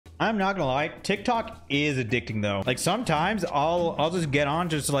I'm not gonna lie, TikTok is addicting though. Like sometimes I'll just get on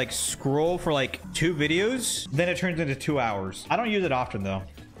just to like scroll for like 2 videos, then it turns into 2 hours. I don't use it often though.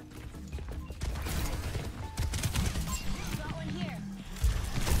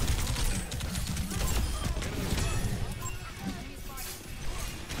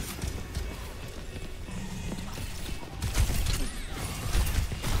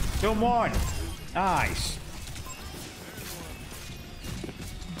 Kill one. Nice.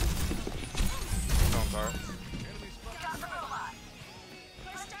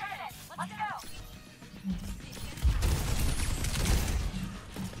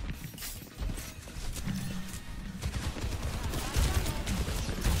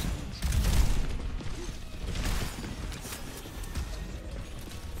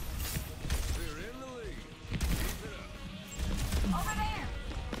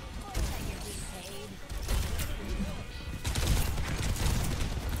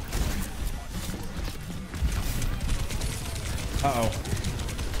 Uh-oh.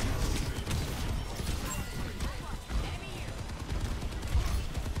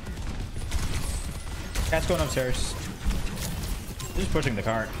 Cat's going upstairs. Just pushing the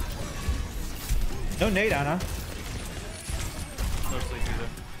cart. No nade, Anna. No sleep either.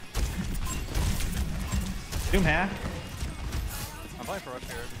 Doom half. I'm playing for rush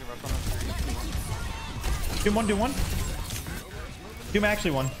here. You can rush on us. Doom one, Doom one. Doom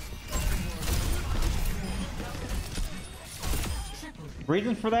actually won.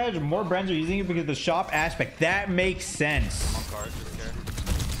 Reason for that is more brands are using it because of the shop aspect. That makes sense. On card, just care.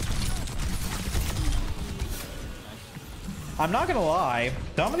 I'm not gonna lie,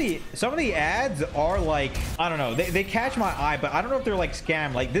 some of the ads are like, I don't know, they catch my eye, but I don't know if they're like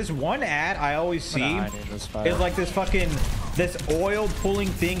scam. Like this one ad I always see is like this oil pulling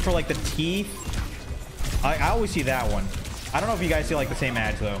thing for like the teeth. I always see that one. I don't know if you guys see like the same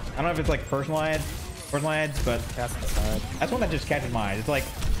ads though. I don't know if it's like personal ads, but that's one that just catches my eyes. It's like,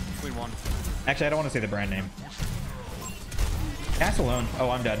 Queen one. actually I don't want to say the brand name. Cast alone. Oh,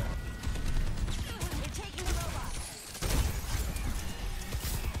 I'm dead.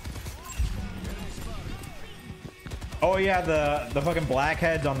 Oh yeah, the fucking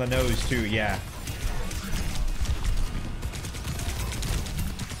blackheads on the nose too. Yeah.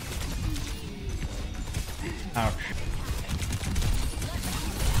 Ouch.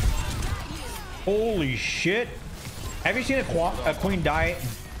 Holy shit. Have you seen a queen die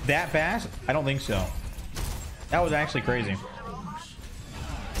that fast? I don't think so. That was actually crazy.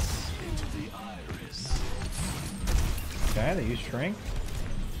 Okay, they use shrink.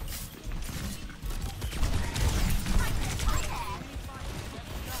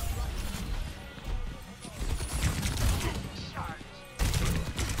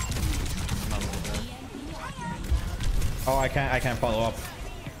 Oh, I can't follow up.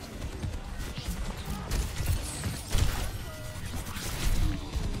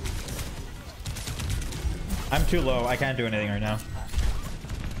 I'm too low. I can't do anything right now.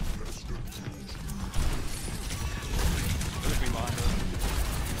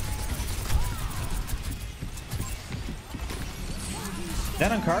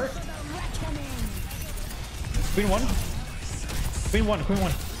 That on cart? Queen one. Queen one. Queen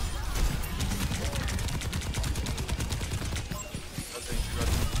one.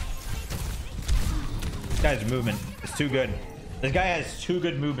 This guy's movement is too good. This guy has too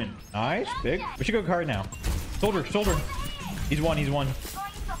good movement. Nice, big. We should go card now. Soldier, soldier. He's one. He's one.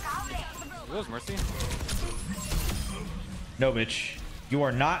 Where's Mercy? No, bitch. You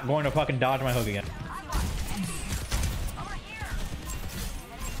are not going to fucking dodge my hook again.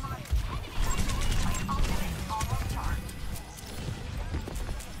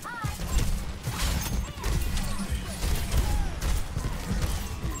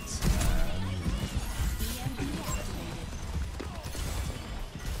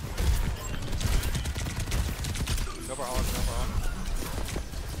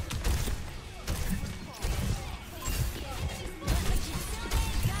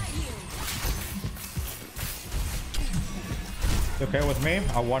 Okay with me?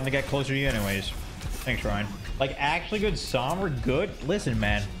 I wanted to get closer to you anyways. Thanks, Ryan. Like, actually good Somber, good. Listen,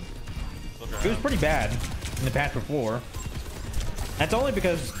 man. It was pretty bad in the patch before. That's only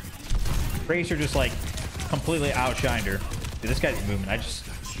because Tracer just, like, completely outshined her. Dude, this guy's movement, I just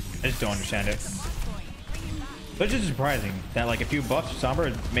don't understand it. But it's just surprising that, like, if you buff Somber,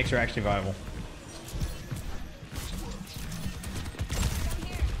 it makes her actually viable.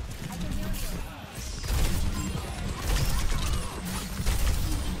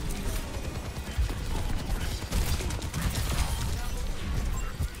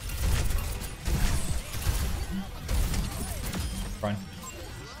 Run.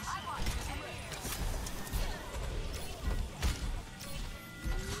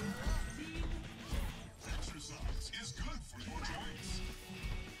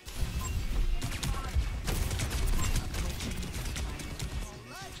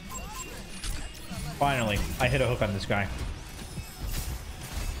 Finally, I hit a hook on this guy.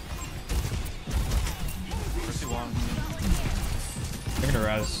 Mercy one. They're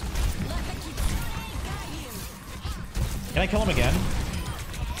gonna res. Can I kill him again?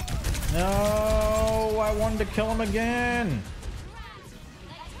 No, I wanted to kill him again.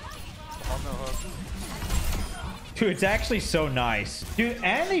 Oh, no hook. Dude, it's actually so nice. Dude,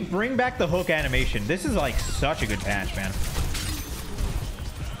 and they bring back the hook animation. This is like such a good patch, man.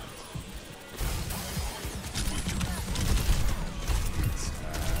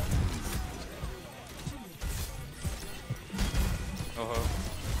 No hook.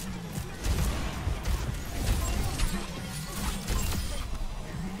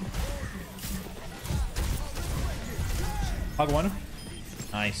 Hog one.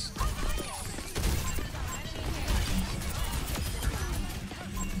 Nice.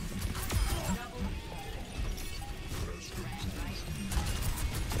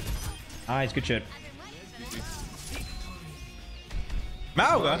 Nice, good shit.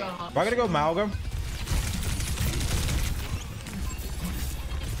 Mauga? Am I gonna go Mauga?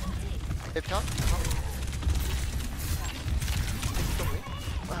 Hit shot.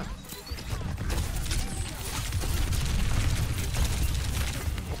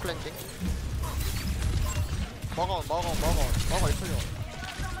 오클랜딩. 먹어 있어요.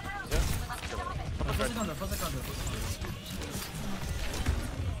 First second.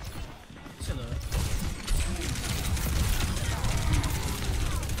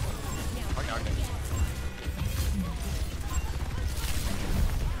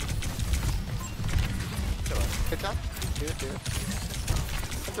 Shit. Hit shot. Dude.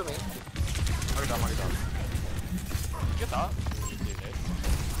 한점에. 막이다. 이겼다.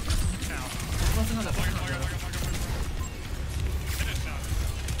 First second.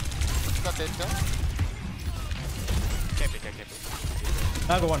 나 됐죠? 캠피.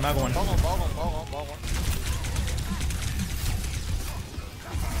 Mauga one. 먹어.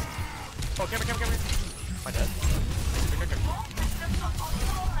 어, 캠피. 맞아.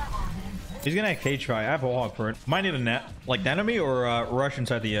 He's gonna cage try. I have a hog for it. Might need a net, like enemy or rush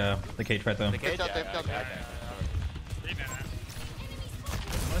inside the cage fight though. Hit shot.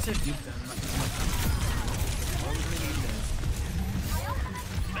 I say deep then.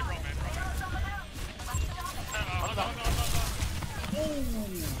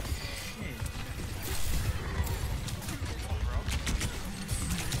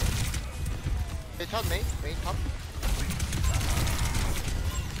 Hit shot main top.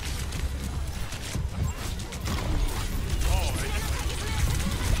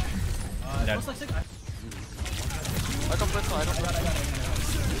 Dead. First like six. I don't press. I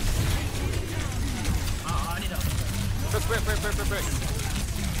need help. Break.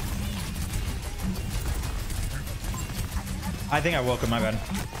 I think I woke him, my bad.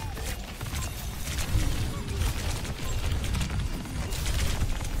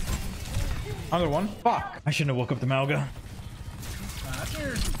 Another one. Fuck. I shouldn't have woke up the Mauga.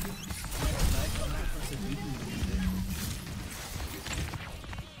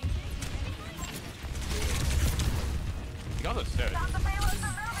 You got those stairs.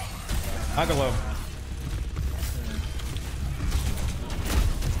 Mauga low.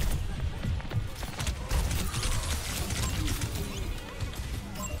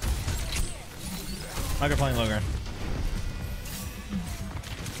 Mauga playing low ground.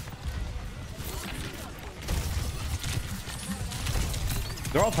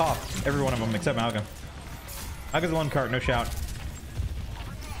 They're all top. Every one of them except Mauga. Mauga's the one cart, no shout.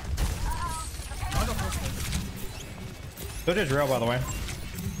 So did Rail, by the way.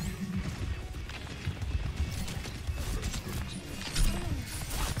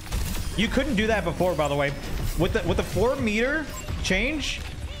 You couldn't do that before, by the way. With the 4 meter change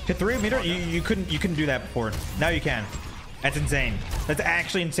to 3 meter, you couldn't do that before. Now you can. That's insane. That's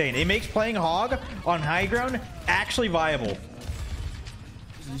actually insane. It makes playing Hog on high ground actually viable.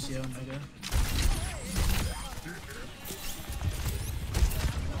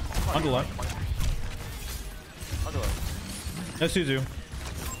 Underlow. No Suzu.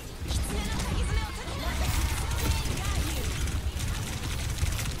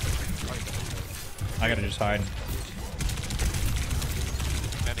 I gotta just hide.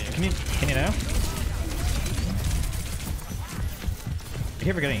 Can you now? I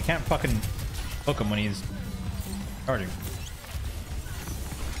keep forgetting you can't fucking hook him when he's charging.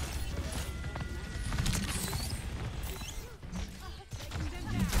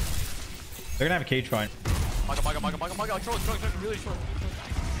 They're gonna have a cage fight. Maga, short, really short.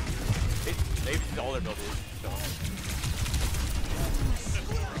 They've used all their abilities. So.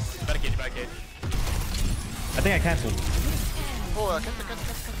 Back cage. I think I canceled. cancel.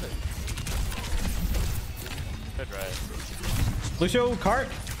 Good, right. Lucio, cart.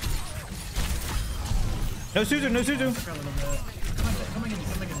 No Suzu, no Suzu. A little bit. Come again,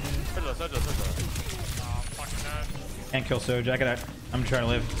 come again, dude. Fucking that. Can't kill Soj. I'm trying to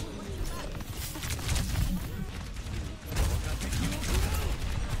live.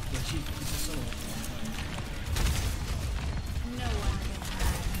 Yeah, cheap. He's a solo.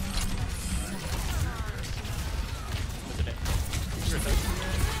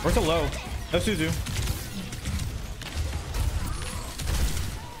 Where's the low? No Suzu.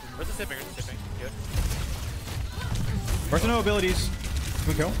 Where's the sipping? Where's the sipping? Good. Where's the no abilities? Can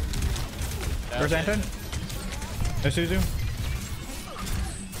we kill? Where's Anton? No Suzu.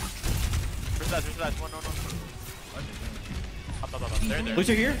 Where's that? Where's that? One, no. Up. There.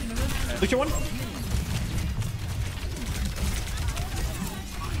 Lucio here. Lucio one.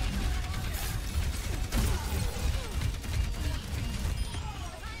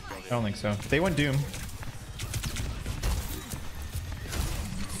 I don't think so. They went Doom.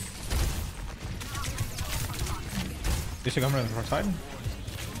 Lucio coming to the front side.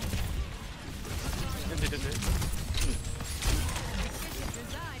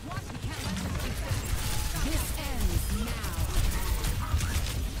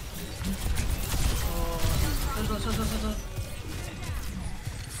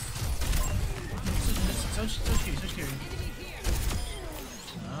 So scary.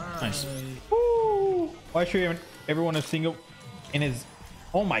 Nice. Woo! Why should everyone is single in his...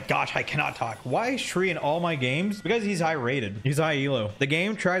 Oh my gosh, I cannot talk. Why is Shri in all my games? Because he's high rated. He's high elo. The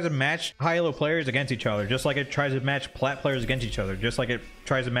game tries to match high elo players against each other, just like it tries to match plat players against each other, just like it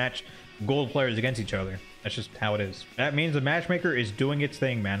tries to match gold players against each other. That's just how it is. That means the matchmaker is doing its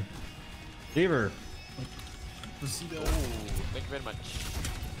thing, man. Lever. Oh, thank you very much.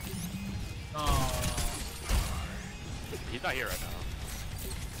 Oh. He's not here right now.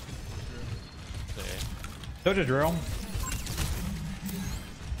 So just drill.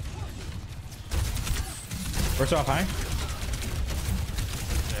 First off, high.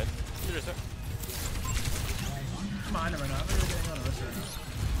 Dead. Seriously. Come on, right now. I'm really getting on a wrist right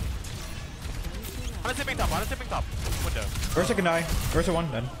now. On a sipping top. Window. Ursa can die. Ursa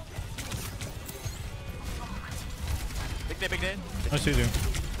one, dead. Big day. No Suzu.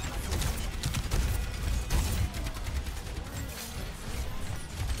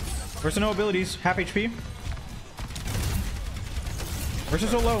 Ursa no abilities. Half HP. Ursa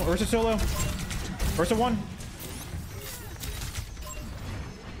so low. Ursa one.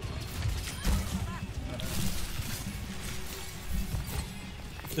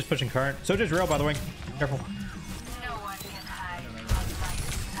 Just pushing current. So just rail, by the way. Careful. No one can hide.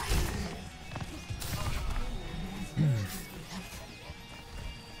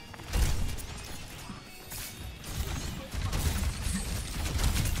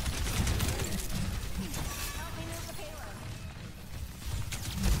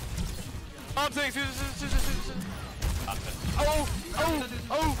 Oh, I'm saying,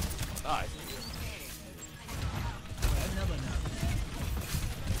 Oh! Nice.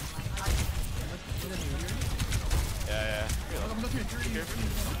 Yeah. Here.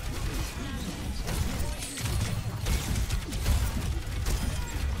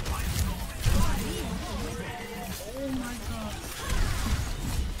 Oh my god.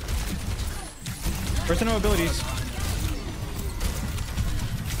 First no abilities.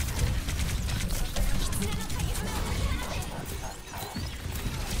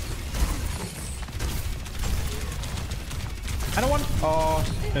 I don't want. Oh,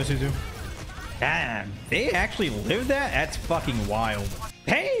 no Suzu. Damn, they actually lived that? That's fucking wild.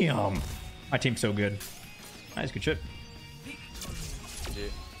 Damn! My team's so good. Nice, good shit. GG.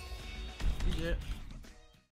 GG.